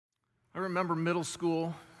I remember middle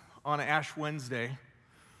school on Ash Wednesday,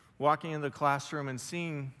 walking into the classroom and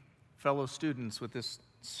seeing fellow students with this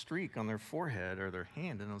streak on their forehead or their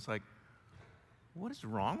hand, and I was like, what is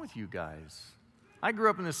wrong with you guys? I grew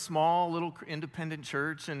up in this small little independent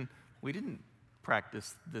church, and we didn't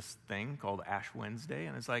practice this thing called Ash Wednesday,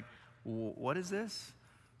 and it's like, what is this?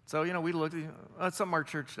 So, we looked at that's something our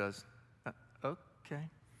church does. Okay,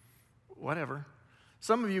 whatever.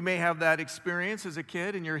 Some of you may have that experience as a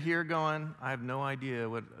kid, and you're here going, I have no idea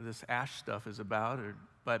what this ash stuff is about,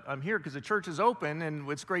 but I'm here because the church is open, and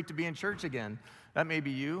it's great to be in church again. That may be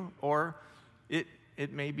you, or it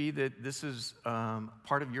may be that this is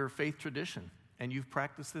part of your faith tradition, and you've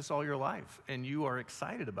practiced this all your life, and you are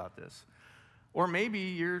excited about this. Or maybe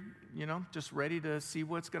you're, just ready to see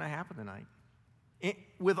what's going to happen tonight.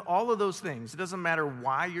 With all of those things, it doesn't matter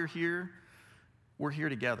why you're here, we're here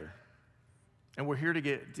together. And we're here to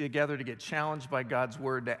get together to get challenged by God's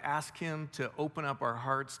word, to ask him to open up our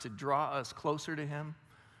hearts, to draw us closer to him,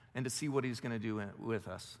 and to see what he's going to do with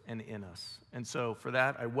us and in us. And so for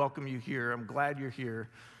that, I welcome you here. I'm glad you're here,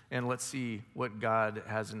 and let's see what God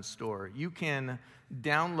has in store. You can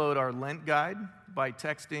download our Lent guide by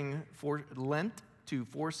texting Lent to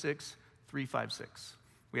 46356.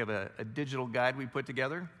 We have a digital guide we put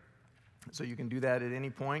together, so you can do that at any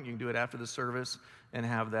point. You can do it after the service and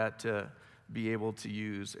have that be able to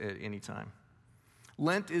use at any time.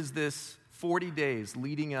 Lent is this 40 days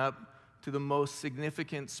leading up to the most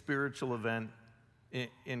significant spiritual event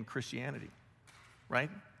in Christianity, right?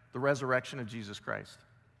 The resurrection of Jesus Christ.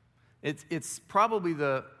 It's probably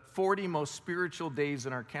the 40 most spiritual days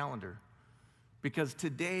in our calendar, because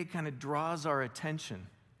today kind of draws our attention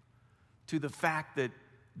to the fact that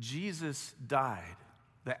Jesus died,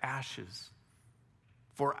 the ashes,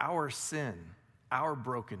 for our sin, our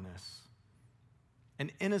brokenness.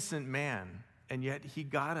 An innocent man, and yet he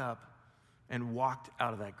got up and walked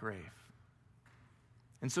out of that grave.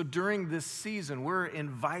 And so during this season, we're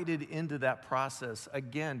invited into that process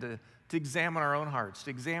again to examine our own hearts, to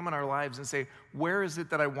examine our lives and say, where is it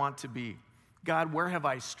that I want to be? God, where have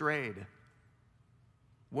I strayed?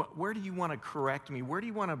 Where do you want to correct me? Where do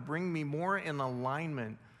you want to bring me more in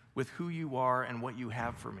alignment with who you are and what you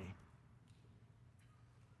have for me?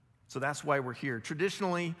 So that's why we're here.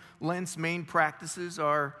 Traditionally, Lent's main practices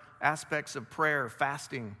are aspects of prayer,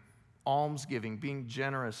 fasting, almsgiving, being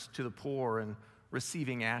generous to the poor, and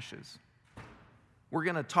receiving ashes. We're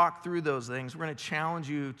going to talk through those things. We're going to challenge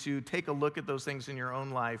you to take a look at those things in your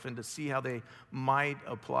own life and to see how they might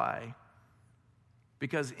apply.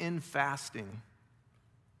 Because in fasting,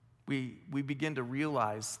 we begin to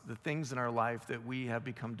realize the things in our life that we have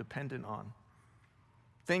become dependent on.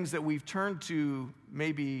 Things that we've turned to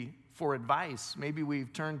maybe for advice. Maybe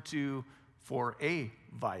we've turned to for a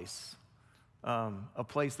vice. A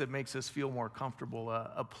place that makes us feel more comfortable.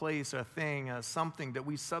 A place, a thing, something that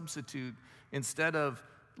we substitute. Instead of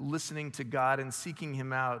listening to God and seeking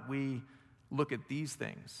him out, we look at these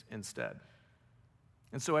things instead.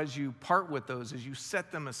 And so as you part with those, as you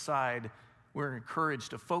set them aside, we're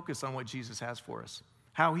encouraged to focus on what Jesus has for us.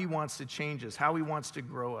 How he wants to change us. How he wants to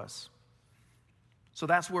grow us. So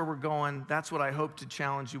that's where we're going. That's what I hope to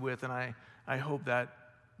challenge you with, and I hope that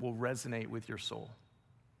will resonate with your soul.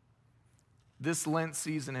 This Lent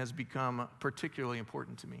season has become particularly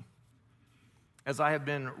important to me. As I have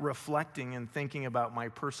been reflecting and thinking about my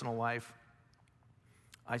personal life,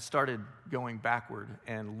 I started going backward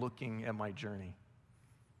and looking at my journey.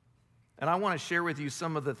 And I want to share with you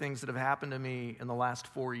some of the things that have happened to me in the last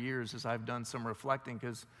 4 years as I've done some reflecting,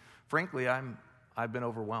 because frankly, I've been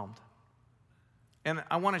overwhelmed. And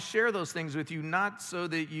I want to share those things with you, not so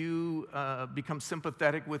that you become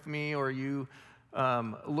sympathetic with me or you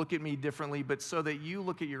look at me differently, but so that you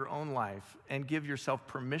look at your own life and give yourself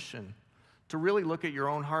permission to really look at your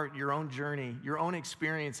own heart, your own journey, your own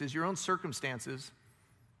experiences, your own circumstances,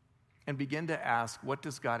 and begin to ask, what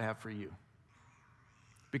does God have for you?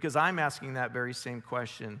 Because I'm asking that very same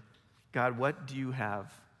question. God, what do you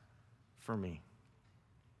have for me?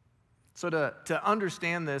 So to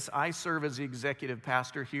understand this, I serve as the executive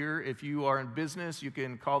pastor here. If you are in business, you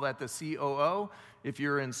can call that the COO. If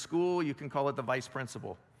you're in school, you can call it the vice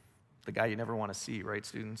principal. The guy you never want to see, right,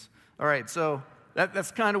 students? All right, so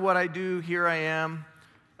that's kind of what I do. Here I am.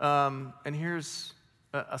 And here's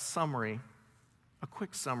a summary, a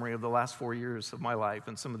quick summary of the last 4 years of my life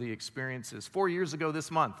and some of the experiences. 4 years ago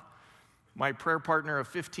this month, my prayer partner of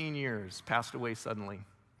 15 years passed away suddenly.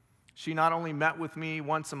 She not only met with me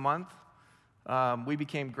once a month, we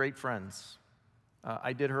became great friends.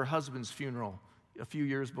 I did her husband's funeral a few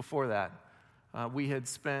years before that. We had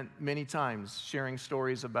spent many times sharing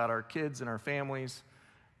stories about our kids and our families,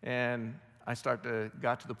 And I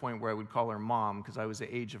got to the point where I would call her Mom because I was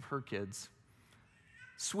the age of her kids.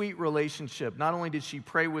 Sweet relationship. Not only did she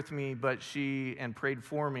pray with me and prayed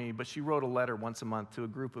for me, but she wrote a letter once a month to a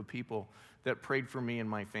group of people that prayed for me and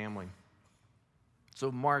my family.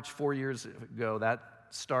 So March, 4 years ago, that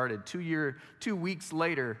started. 2 weeks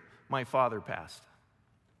later, my father passed.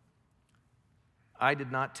 I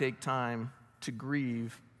did not take time to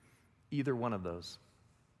grieve either one of those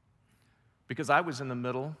because I was in the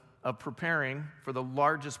middle of preparing for the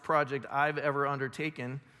largest project I've ever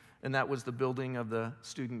undertaken, and that was the building of the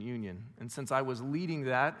student union. And since I was leading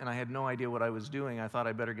that and I had no idea what I was doing, I thought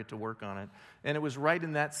I better get to work on it. And it was right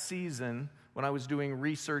in that season when I was doing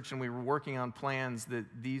research and we were working on plans that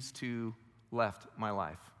these two left my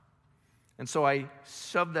life. And so I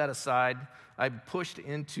shoved that aside. I pushed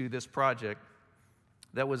into this project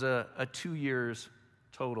that was a 2 years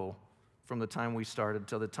total from the time we started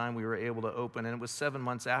till the time we were able to open. And it was 7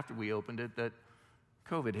 months after we opened it that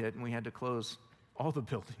COVID hit and we had to close all the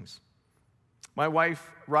buildings. My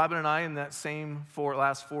wife, Robin, and I, in that same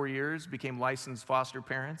last 4 years, became licensed foster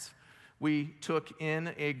parents. We took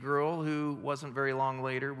in a girl who wasn't very long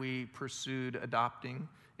later. We pursued adopting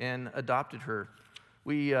and adopted her.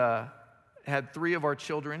 We had 3 of our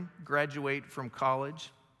children graduate from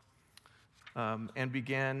college and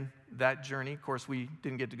began that journey. Of course, we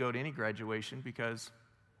didn't get to go to any graduation because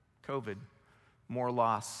COVID, more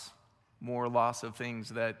loss of things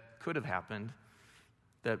that could have happened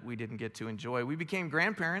that we didn't get to enjoy. We became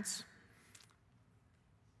grandparents.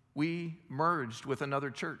 We merged with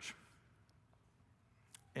another church.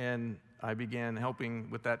 And I began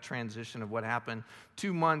helping with that transition of what happened.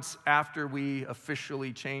 2 months after we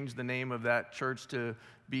officially changed the name of that church to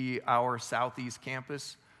be our Southeast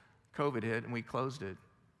campus, COVID hit and we closed it.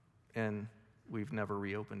 And we've never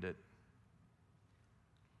reopened it.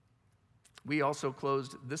 We also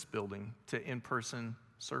closed this building to in-person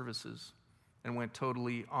services and went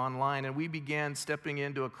totally online. And we began stepping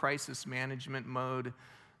into a crisis management mode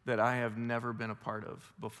that I have never been a part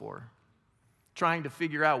of before. Trying to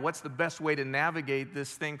figure out what's the best way to navigate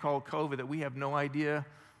this thing called COVID that we have no idea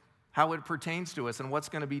how it pertains to us and what's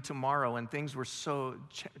going to be tomorrow. And things were so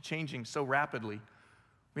changing so rapidly.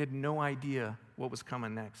 We had no idea what was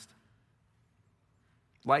coming next.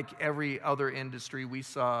 Like every other industry, we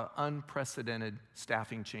saw unprecedented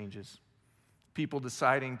staffing changes. People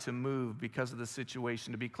deciding to move because of the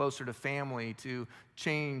situation, to be closer to family, to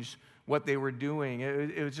change what they were doing.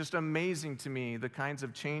 It was just amazing to me, the kinds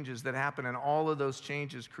of changes that happened, and all of those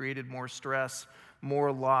changes created more stress,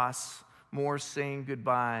 more loss, more saying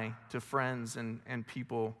goodbye to friends and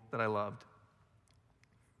people that I loved.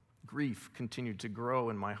 Grief continued to grow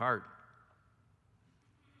in my heart.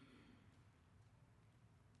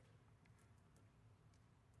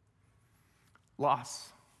 Loss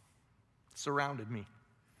surrounded me.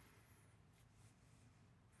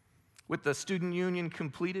 With the student union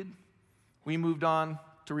completed, we moved on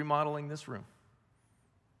to remodeling this room.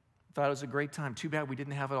 Thought it was a great time. Too bad we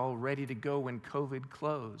didn't have it all ready to go when COVID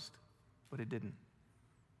closed, but it didn't.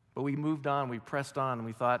 But we moved on, we pressed on, and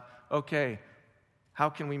we thought, okay, how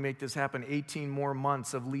can we make this happen? 18 more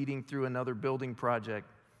months of leading through another building project,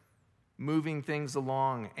 moving things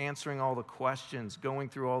along, answering all the questions, going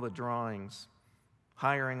through all the drawings,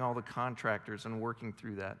 hiring all the contractors and working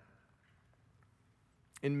through that.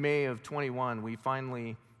 In May of 21, we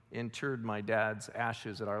finally interred my dad's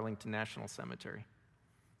ashes at Arlington National Cemetery,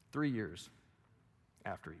 3 years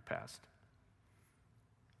after he passed.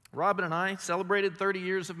 Robin and I celebrated 30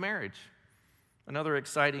 years of marriage, another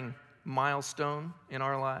exciting milestone in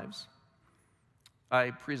our lives. I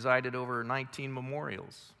presided over 19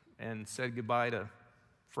 memorials and said goodbye to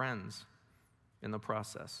friends in the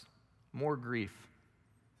process. More grief,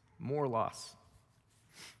 more loss.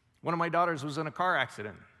 One of my daughters was in a car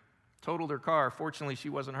accident, totaled her car. Fortunately, she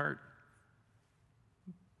wasn't hurt.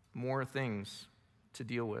 More things to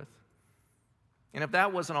deal with. And if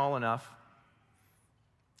that wasn't all enough,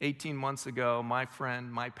 18 months ago, my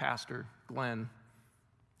friend, my pastor, Glenn,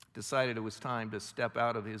 decided it was time to step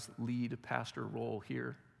out of his lead pastor role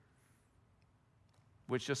here,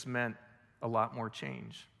 which just meant a lot more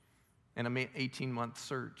change and an 18-month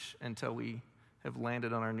search until we have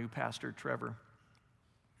landed on our new pastor, Trevor,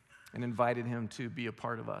 and invited him to be a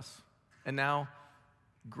part of us. And now,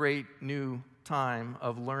 great new time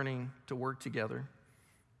of learning to work together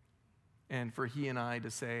and for he and I to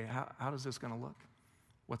say, how is this going to look?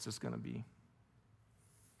 What's this going to be?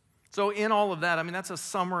 So in all of that, I mean, that's a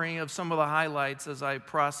summary of some of the highlights as I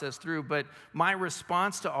process through, but my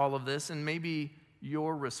response to all of this, and maybe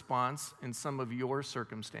your response in some of your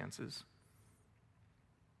circumstances,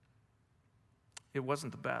 it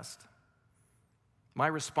wasn't the best. My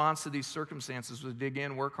response to these circumstances was dig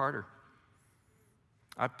in, work harder.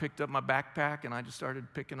 I picked up my backpack and I just started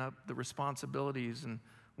picking up the responsibilities, and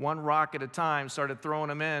one rock at a time started throwing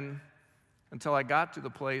them in until I got to the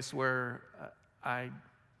place where I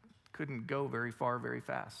couldn't go very far very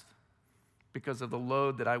fast because of the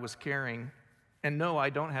load that I was carrying. And no, I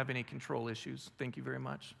don't have any control issues. Thank you very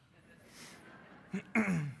much.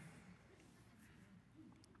 At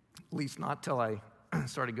least not till I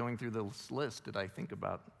started going through this list did I think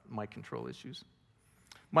about my control issues.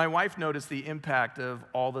 My wife noticed the impact of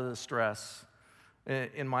all the stress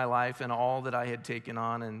in my life and all that I had taken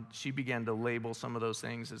on, and she began to label some of those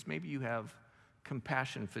things as maybe you have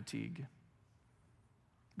compassion fatigue,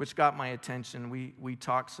 which got my attention. We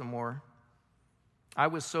talked some more. I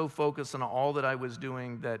was so focused on all that I was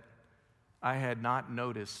doing that I had not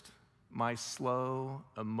noticed my slow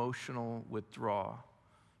emotional withdrawal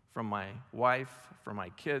from my wife, from my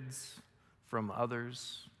kids, from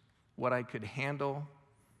others. What I could handle,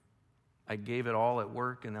 I gave it all at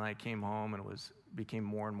work, and then I came home and it became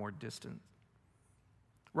more and more distant.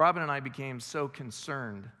 Robin and I became so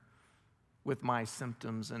concerned with my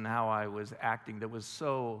symptoms and how I was acting that was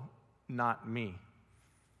so not me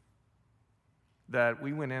that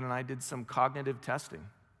we went in and I did some cognitive testing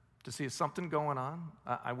to see if something going on.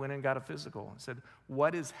 I went and got a physical and said,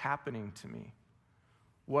 what is happening to me?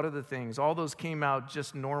 What are the things? All those came out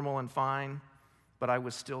just normal and fine, but I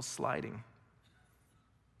was still sliding.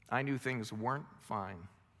 I knew things weren't fine.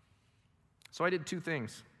 So I did two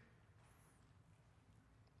things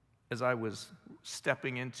as I was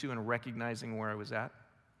stepping into and recognizing where I was at.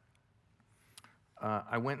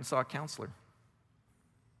 I went and saw a counselor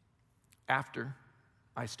after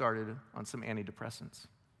I started on some antidepressants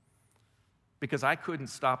because I couldn't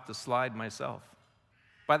stop the slide myself.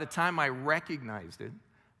 By the time I recognized it,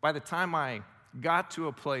 by the time I got to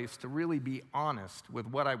a place to really be honest with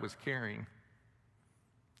what I was carrying,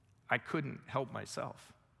 I couldn't help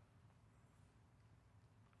myself.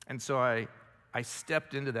 And so I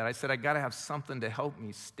stepped into that. I said, I got to have something to help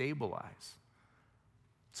me stabilize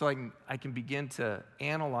so I can begin to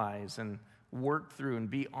analyze and work through and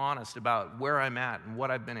be honest about where I'm at and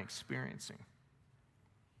what I've been experiencing.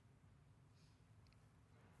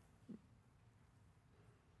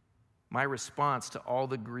 My response to all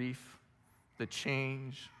the grief, the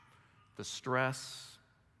change, the stress,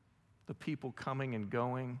 the people coming and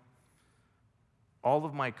going, all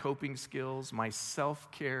of my coping skills, my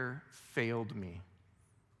self-care failed me.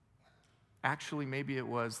 Actually, maybe it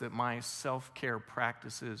was that my self-care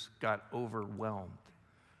practices got overwhelmed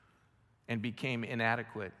and became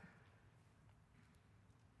inadequate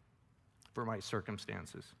for my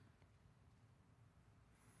circumstances.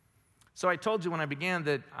 So I told you when I began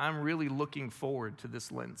that I'm really looking forward to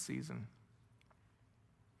this Lent season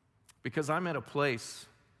because I'm at a place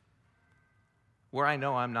where I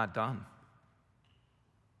know I'm not done.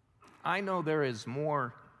 I know there is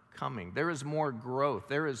more coming. There is more growth.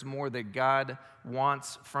 There is more that God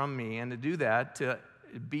wants from me. And to do that, to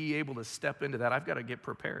be able to step into that, I've got to get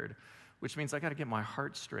prepared, which means I got to get my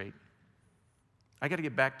heart straight. I got to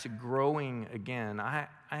get back to growing again. I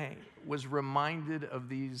was reminded of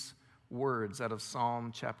these words out of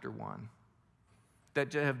Psalm chapter 1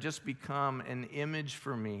 that have just become an image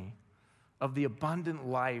for me of the abundant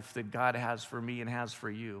life that God has for me and has for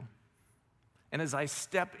you. And as I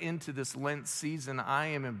step into this Lent season, I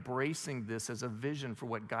am embracing this as a vision for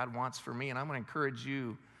what God wants for me. And I'm going to encourage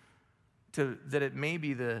you that it may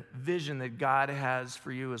be the vision that God has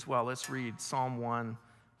for you as well. Let's read Psalm 1,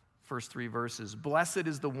 first 3 verses. Blessed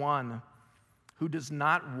is the one who does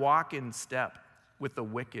not walk in step with the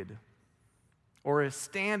wicked, or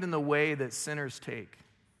stand in the way that sinners take,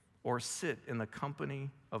 or sit in the company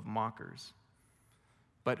of mockers,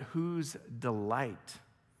 but whose delight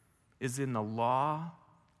is in the law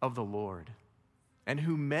of the Lord, and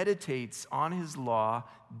who meditates on his law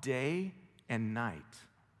day and night.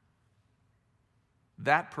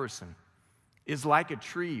 That person is like a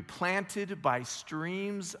tree planted by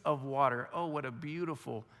streams of water. Oh, what a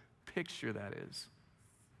beautiful picture that is.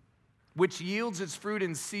 Which yields its fruit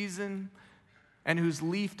in season, and whose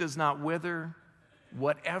leaf does not wither.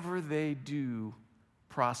 Whatever they do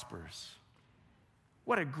prospers.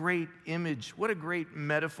 What a great image, what a great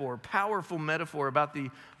metaphor, powerful metaphor about the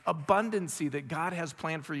abundancy that God has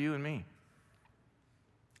planned for you and me.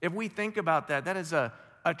 If we think about that, that is a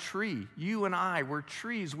tree. You and I, we're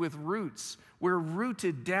trees with roots. We're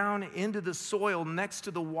rooted down into the soil next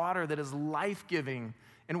to the water that is life-giving,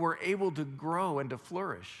 and we're able to grow and to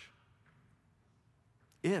flourish.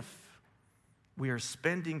 If We are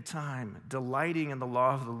spending time delighting in the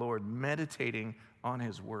law of the Lord, meditating on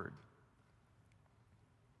his word,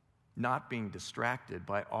 not being distracted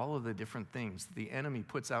by all of the different things the enemy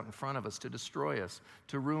puts out in front of us to destroy us,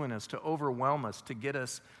 to ruin us, to overwhelm us, to get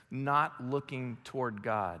us not looking toward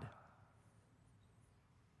God.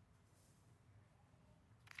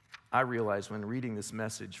 I realize when reading this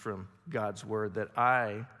message from God's word that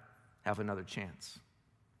I have another chance.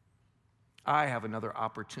 I have another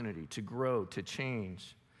opportunity to grow, to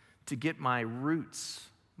change, to get my roots,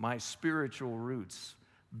 my spiritual roots,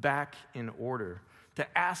 back in order,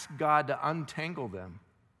 to ask God to untangle them,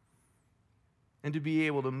 and to be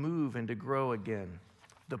able to move and to grow again.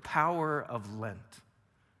 The power of Lent,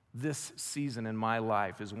 this season in my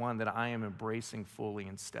life, is one that I am embracing fully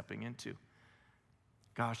and stepping into.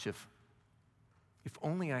 Gosh, if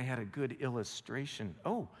only I had a good illustration.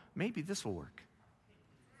 Oh, maybe this will work.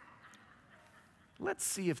 Let's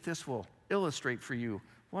see if this will illustrate for you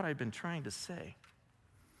what I've been trying to say.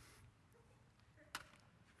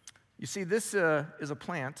 You see, this is a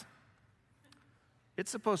plant.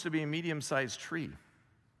 It's supposed to be a medium-sized tree.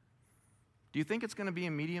 Do you think it's going to be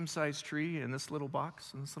a medium-sized tree in this little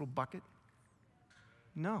box, in this little bucket?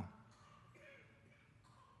 No.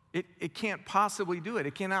 It can't possibly do it.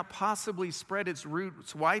 It cannot possibly spread its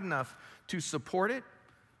roots wide enough to support it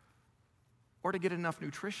or to get enough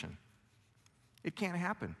nutrition. It can't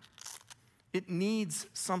happen. It needs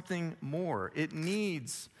something more. It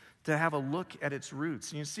needs to have a look at its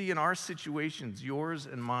roots. And you see, in our situations, yours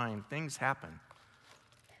and mine, things happen.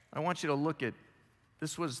 I want you to look at,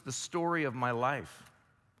 this was the story of my life.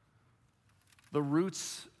 The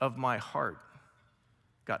roots of my heart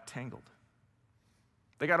got tangled.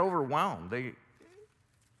 They got overwhelmed.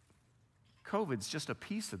 COVID's just a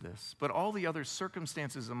piece of this, but all the other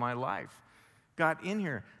circumstances in my life got in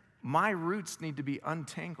here. My roots need to be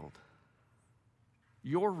untangled.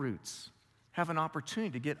 Your roots have an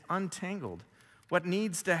opportunity to get untangled. What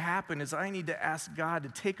needs to happen is I need to ask God to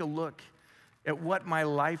take a look at what my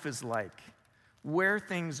life is like, where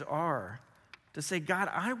things are, to say, God,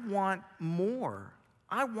 I want more.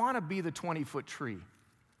 I want to be the 20-foot tree.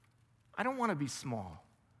 I don't want to be small.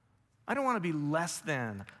 I don't want to be less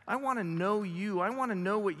than. I want to know you. I want to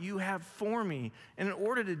know what you have for me. And in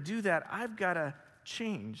order to do that, I've got to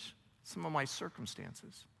change some of my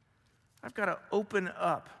circumstances. I've got to open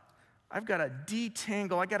up. I've got to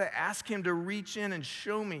detangle. I've got to ask him to reach in and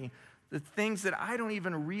show me the things that I don't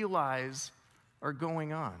even realize are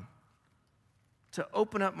going on. To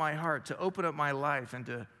open up my heart, to open up my life, and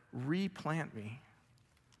to replant me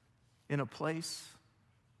in a place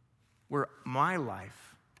where my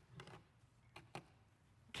life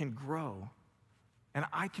can grow and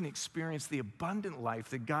I can experience the abundant life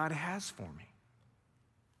that God has for me.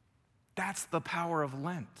 That's the power of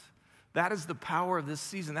Lent. That is the power of this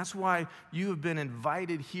season. That's why you have been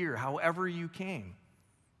invited here, however you came,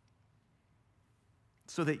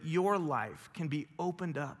 so that your life can be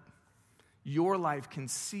opened up. Your life can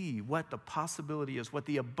see what the possibility is, what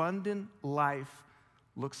the abundant life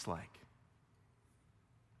looks like.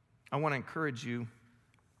 I want to encourage you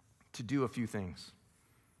to do a few things.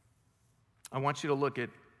 I want you to look at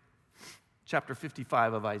chapter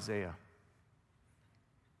 55 of Isaiah.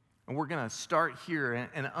 And we're going to start here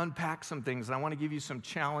and unpack some things. And I want to give you some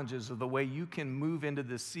challenges of the way you can move into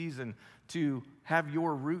this season to have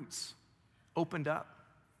your roots opened up,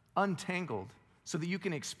 untangled, so that you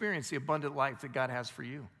can experience the abundant life that God has for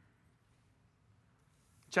you.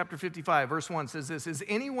 Chapter 55, verse 1 says this, "Is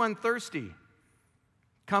anyone thirsty?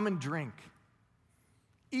 Come and drink.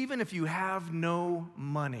 Even if you have no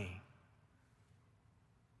money.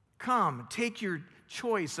 Come, take your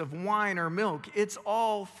choice of wine or milk. It's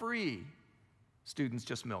all free." Students,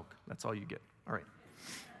 just milk. That's all you get. All right.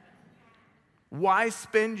 Why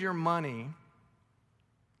spend your money,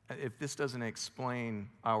 if this doesn't explain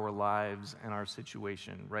our lives and our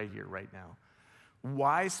situation right here, right now?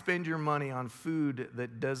 Why spend your money on food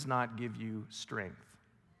that does not give you strength?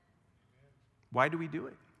 Why do we do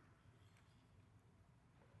it?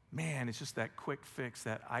 Man, it's just that quick fix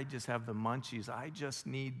that I just have the munchies. I just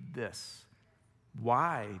need this.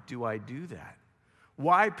 Why do I do that?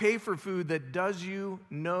 Why pay for food that does you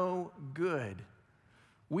no good?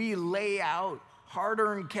 We lay out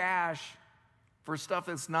hard-earned cash for stuff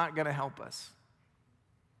that's not going to help us.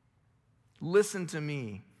 Listen to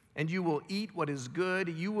me, and you will eat what is good.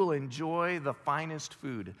 You will enjoy the finest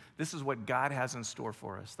food. This is what God has in store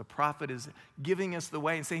for us. The prophet is giving us the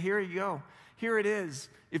way and say, here you go. Here it is.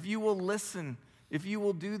 If you will listen, if you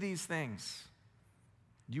will do these things,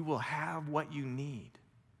 you will have what you need,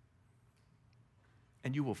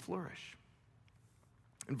 and you will flourish.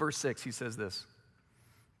 In verse 6, he says this,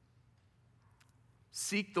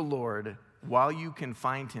 Seek the Lord while you can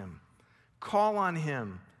find him. Call on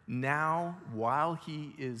him now while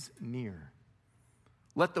he is near.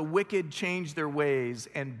 Let the wicked change their ways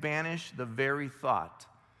and banish the very thought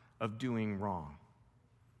of doing wrong.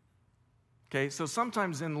 Okay, so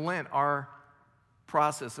sometimes in Lent, our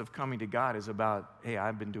process of coming to God is about, hey,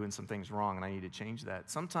 I've been doing some things wrong and I need to change that.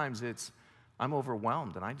 Sometimes it's, I'm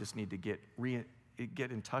overwhelmed and I just need to get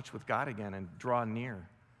in touch with God again and draw near.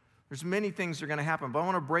 There's many things that are going to happen, but I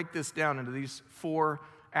want to break this down into these 4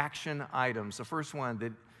 action items. The first one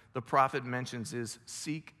that the prophet mentions is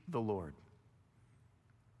seek the Lord.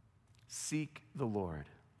 Seek the Lord.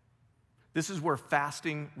 This is where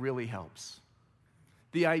fasting really helps.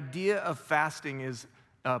 The idea of fasting is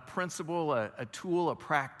a principle, a tool, a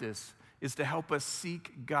practice, is to help us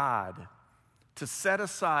seek God, to set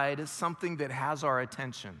aside something that has our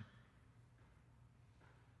attention.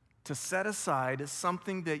 To set aside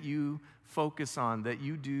something that you focus on, that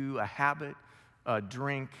you do, a habit, a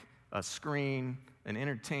drink, a screen, an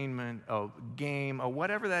entertainment, a game, or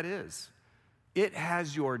whatever that is. It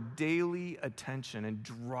has your daily attention and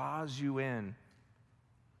draws you in.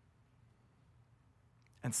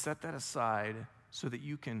 And set that aside so that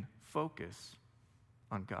you can focus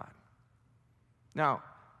on God. Now,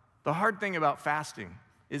 the hard thing about fasting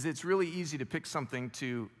is it's really easy to pick something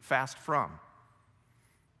to fast from.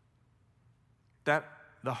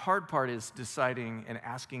 The hard part is deciding and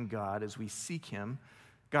asking God as we seek him,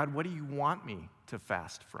 God, what do you want me to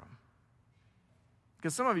fast from?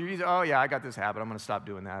 Because some of you say, oh yeah, I got this habit, I'm going to stop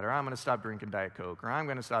doing that, or I'm going to stop drinking Diet Coke, or I'm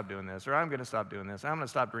going to stop doing this, or I'm going to stop doing this, I'm going to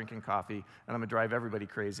stop drinking coffee, and I'm going to drive everybody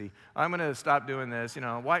crazy. I'm going to stop doing this.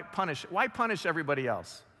 Why punish everybody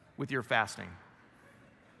else with your fasting?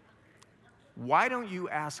 Why don't you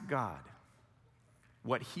ask God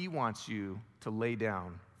what he wants you to lay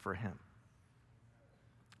down for him?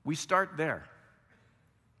 We start there.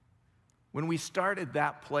 When we start at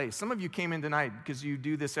that place, some of you came in tonight because you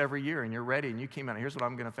do this every year and you're ready and you came out, here's what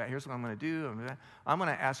I'm going to do. I'm going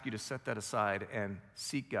to ask you to set that aside and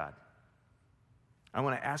seek God. I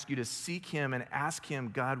want to ask you to seek him and ask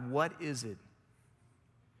him, God, what is it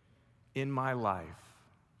in my life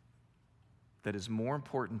that is more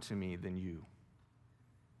important to me than you?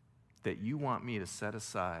 That you want me to set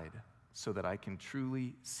aside so that I can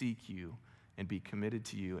truly seek you and be committed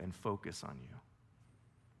to you and focus on you.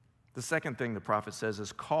 The second thing the prophet says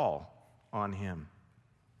is call on him.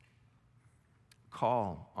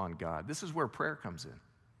 Call on God. This is where prayer comes in.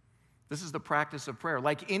 This is the practice of prayer.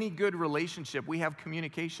 Like any good relationship, we have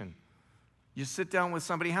communication. You sit down with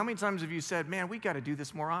somebody. How many times have you said, man, we got to do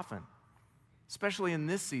this more often? Especially in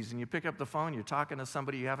this season, you pick up the phone, you're talking to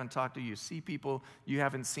somebody you haven't talked to, you see people you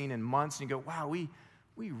haven't seen in months, and you go, wow, we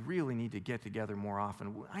really need to get together more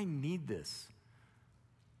often. I need this.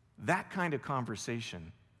 That kind of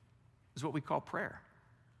conversation is what we call prayer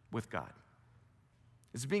with God.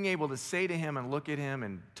 It's being able to say to him and look at him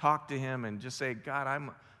and talk to him and just say, God,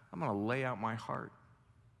 I'm going to lay out my heart.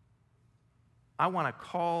 I want to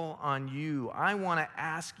call on you. I want to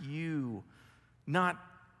ask you, not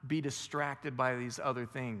be distracted by these other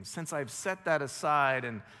things. Since I've set that aside,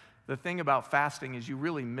 and the thing about fasting is you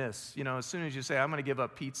really miss. As soon as you say, I'm going to give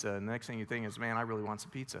up pizza, and the next thing you think is, man, I really want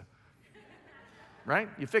some pizza. Right?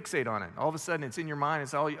 You fixate on it. All of a sudden, it's in your mind.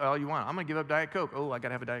 It's all you want. I'm going to give up Diet Coke. Oh, I got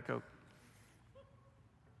to have a Diet Coke.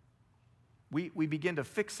 We begin to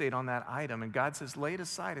fixate on that item, and God says, lay it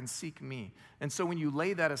aside and seek me. And so when you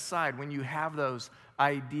lay that aside, when you have those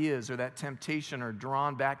ideas or that temptation or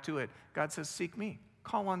drawn back to it, God says, seek me.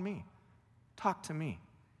 Call on me. Talk to me.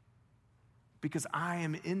 Because I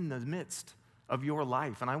am in the midst of your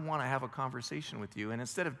life, and I want to have a conversation with you. And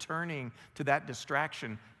instead of turning to that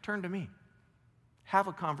distraction, turn to me. Have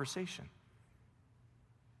a conversation.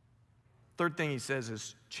 Third thing he says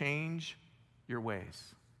is change your ways.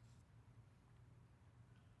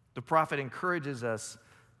 The prophet encourages us.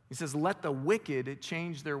 He says, let the wicked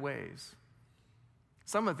change their ways.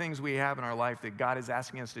 Some of the things we have in our life that God is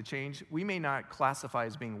asking us to change, we may not classify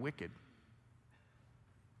as being wicked.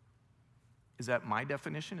 Is that my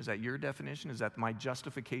definition? Is that your definition? Is that my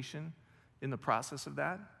justification in the process of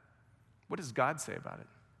that? What does God say about it?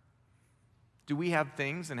 Do we have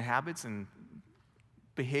things and habits and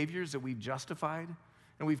behaviors that we've justified?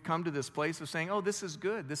 And we've come to this place of saying, oh, this is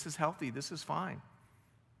good, this is healthy, this is fine.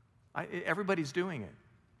 Everybody's doing it.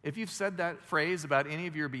 If you've said that phrase about any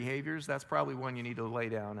of your behaviors, that's probably one you need to lay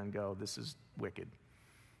down and go, this is wicked.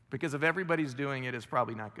 Because if everybody's doing it, it's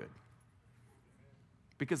probably not good.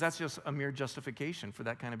 Because that's just a mere justification for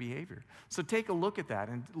that kind of behavior. So take a look at that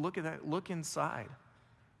and look inside.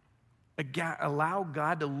 Allow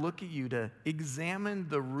God to look at you, to examine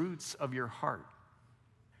the roots of your heart.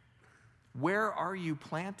 Where are you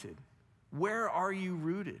planted? Where are you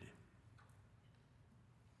rooted?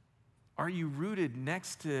 Are you rooted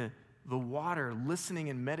next to the water, listening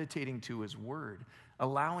and meditating to his word,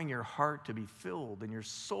 allowing your heart to be filled and your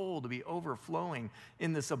soul to be overflowing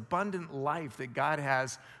in this abundant life that God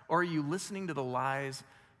has? Or are you listening to the lies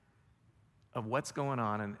of what's going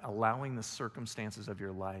on and allowing the circumstances of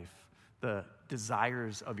your life, the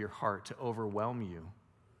desires of your heart to overwhelm you,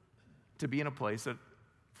 to be in a place that,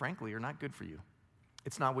 frankly, are not good for you?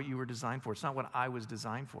 It's not what you were designed for. It's not what I was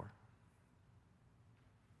designed for.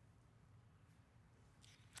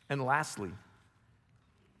 And lastly,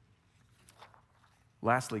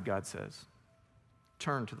 God says,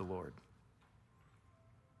 turn to the Lord.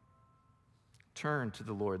 Turn to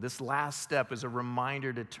the Lord. This last step is a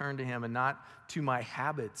reminder to turn to him and not to my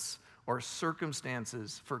habits or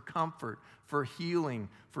circumstances for comfort, for healing,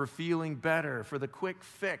 for feeling better, for the quick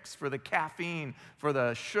fix, for the caffeine, for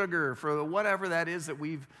the sugar, for the whatever that is that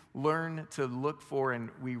we've learned to look for and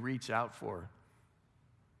we reach out for.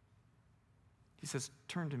 He says,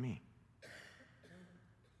 turn to me.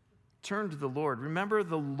 Turn to the Lord. Remember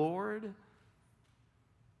the Lord,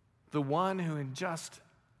 the one who in just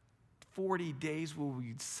 40 days will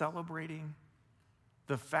be celebrating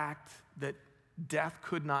the fact that death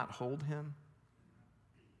could not hold him,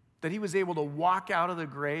 that he was able to walk out of the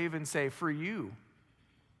grave and say, for you,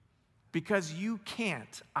 because you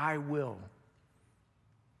can't, I will.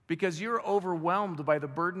 Because you're overwhelmed by the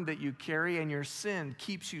burden that you carry and your sin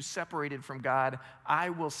keeps you separated from God, I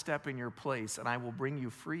will step in your place and I will bring you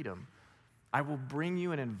freedom. I will bring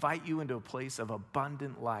you and invite you into a place of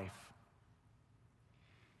abundant life.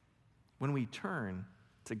 When we turn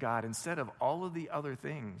to God instead of all of the other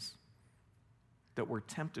things that we're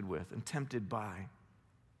tempted with and tempted by.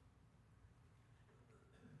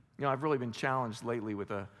 You know, I've really been challenged lately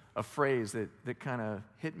with a phrase that kind of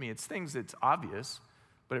hit me. It's things that's obvious,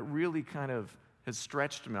 but it really kind of has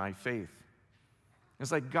stretched my faith.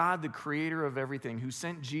 It's like God, the creator of everything, who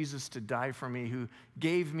sent Jesus to die for me, who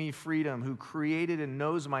gave me freedom, who created and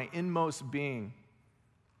knows my inmost being.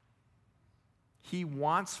 He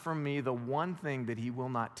wants from me the one thing that he will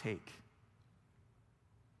not take.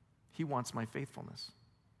 He wants my faithfulness.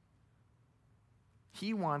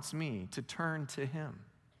 He wants me to turn to him.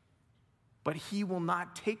 But he will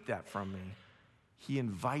not take that from me. He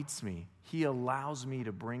invites me. He allows me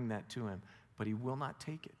to bring that to him, but he will not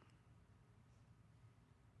take it.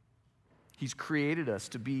 He's created us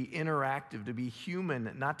to be interactive, to be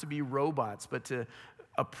human, not to be robots, but to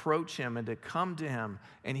approach him and to come to him.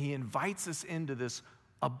 And he invites us into this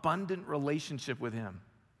abundant relationship with him.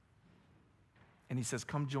 And he says,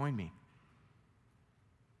 come join me.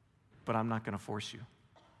 But I'm not going to force you.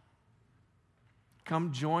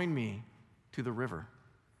 Come join me to the river.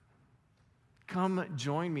 Come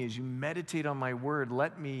join me as you meditate on my word.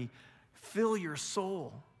 Let me fill your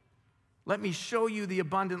soul. Let me show you the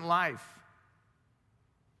abundant life.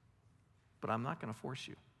 But I'm not going to force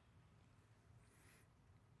you.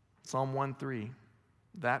 Psalm 1:3,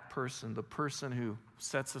 that person, the person who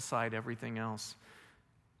sets aside everything else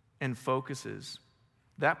and focuses,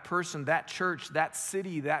 that person, that church, that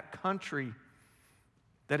city, that country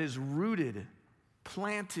that is rooted,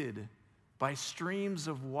 planted by streams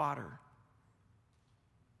of water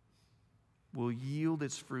will yield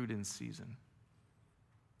its fruit in season,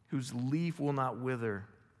 whose leaf will not wither.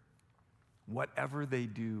 Whatever they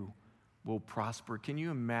do will prosper. Can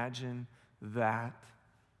you imagine that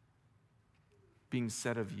being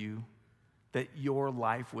said of you? That your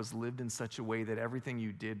life was lived in such a way that everything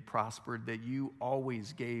you did prospered, that you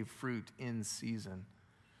always gave fruit in season,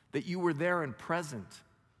 that you were there and present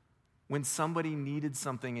when somebody needed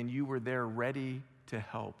something and you were there ready to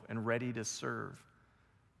help and ready to serve.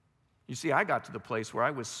 You see, I got to the place where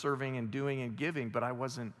I was serving and doing and giving, but I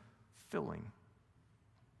wasn't filling.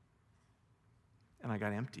 And I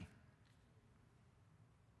got empty.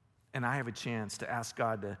 And I have a chance to ask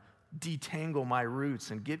God to detangle my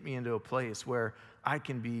roots and get me into a place where I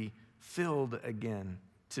can be filled again,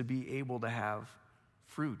 to be able to have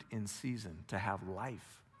fruit in season, to have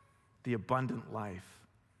life, the abundant life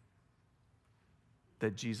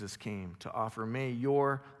that Jesus came to offer. May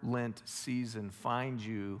your Lent season find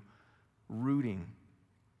you rooting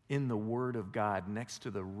in the Word of God next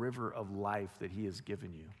to the river of life that He has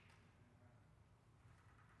given you.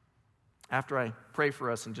 After I pray for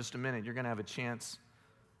us in just a minute, you're going to have a chance,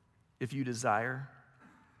 if you desire,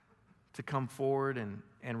 to come forward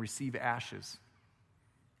and receive ashes.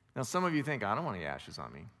 Now, some of you think, I don't want any ashes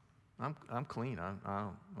on me. I'm clean. I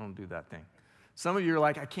don't do that thing. Some of you are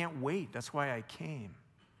like, I can't wait. That's why I came.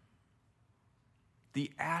 The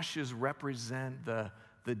ashes represent the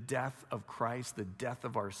the death of Christ, the death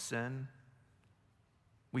of our sin.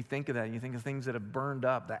 We think of that, and you think of things that have burned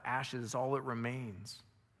up, the ashes, all that remains.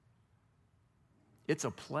 It's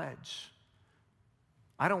a pledge.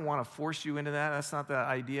 I don't want to force you into that. That's not the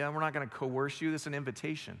idea. We're not going to coerce you. This is an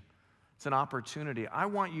invitation. It's an opportunity. I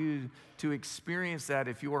want you to experience that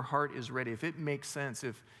if your heart is ready, if it makes sense,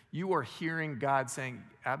 if you are hearing God saying,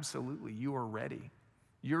 absolutely, you are ready.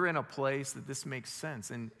 You're in a place that this makes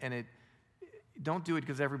sense. And it don't do it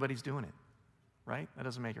because everybody's doing it, right? That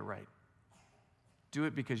doesn't make it right. Do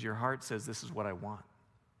it because your heart says, this is what I want.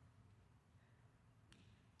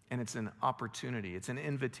 And it's an opportunity. It's an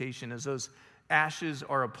invitation. As those ashes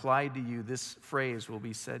are applied to you, this phrase will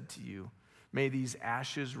be said to you. May these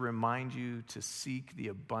ashes remind you to seek the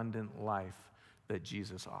abundant life that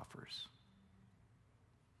Jesus offers.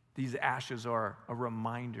 These ashes are a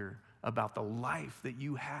reminder about the life that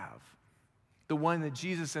you have, the one that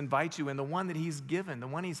Jesus invites you in, the one that he's given, the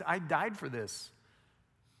one I died for this.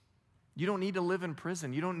 You don't need to live in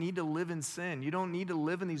prison. You don't need to live in sin. You don't need to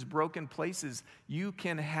live in these broken places. You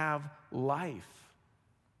can have life.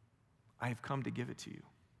 I have come to give it to you.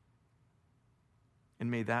 And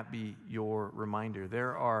may that be your reminder.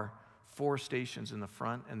 There are 4 stations in the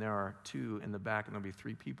front, and there are 2 in the back, and there'll be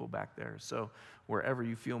 3 people back there. So wherever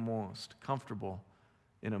you feel most comfortable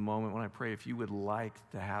in a moment when I pray, if you would like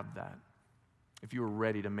to have that, if you are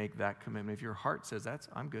ready to make that commitment, if your heart says,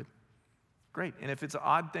 I'm good, great. And if it's an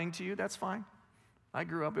odd thing to you, that's fine. I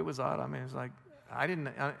grew up, it was odd. I mean, it's like, I didn't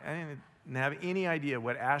have any idea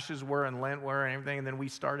what ashes were and Lent were and everything, and then we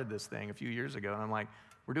started this thing a few years ago, and I'm like,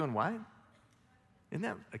 we're doing what? Isn't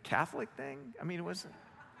that a Catholic thing? I mean, it wasn't.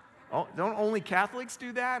 Oh, don't only Catholics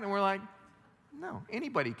do that? And we're like, no,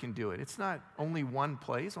 anybody can do it. It's not only one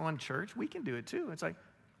place, one church. We can do it too. It's like,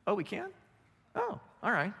 oh, we can? Oh,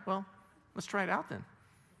 all right. Well, let's try it out then.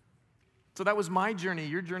 So that was my journey.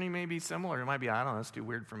 Your journey may be similar. It might be, I don't know, it's too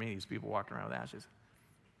weird for me, these people walking around with ashes.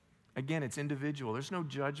 Again, it's individual. There's no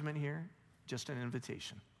judgment here, just an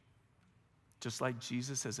invitation. Just like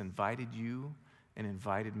Jesus has invited you and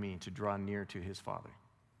invited me to draw near to his Father.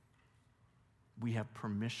 We have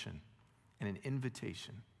permission and an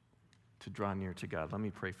invitation to draw near to God. Let me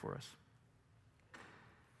pray for us.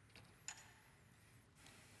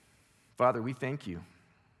 Father, we thank you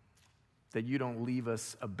that you don't leave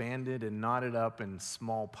us abandoned and knotted up in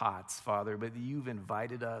small pots, Father, but you've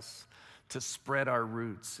invited us to spread our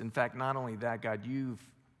roots. In fact, not only that, God, you've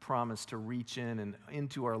promised to reach in and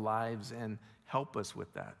into our lives and help us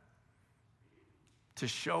with that, to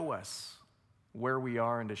show us where we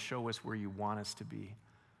are and to show us where you want us to be.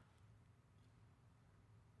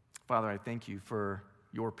 Father, I thank you for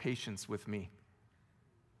your patience with me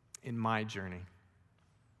in my journey.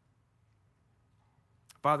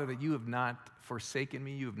 Father, that you have not forsaken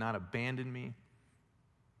me, you have not abandoned me,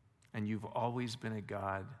 and you've always been a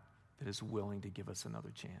God that is willing to give us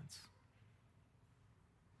another chance.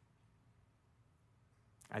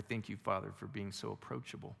 I thank you, Father, for being so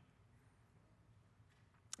approachable.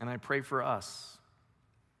 And I pray for us,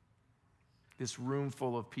 this room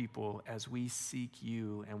full of people, as we seek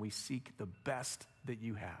you and we seek the best that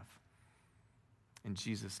you have. In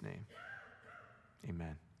Jesus' name,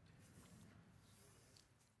 amen.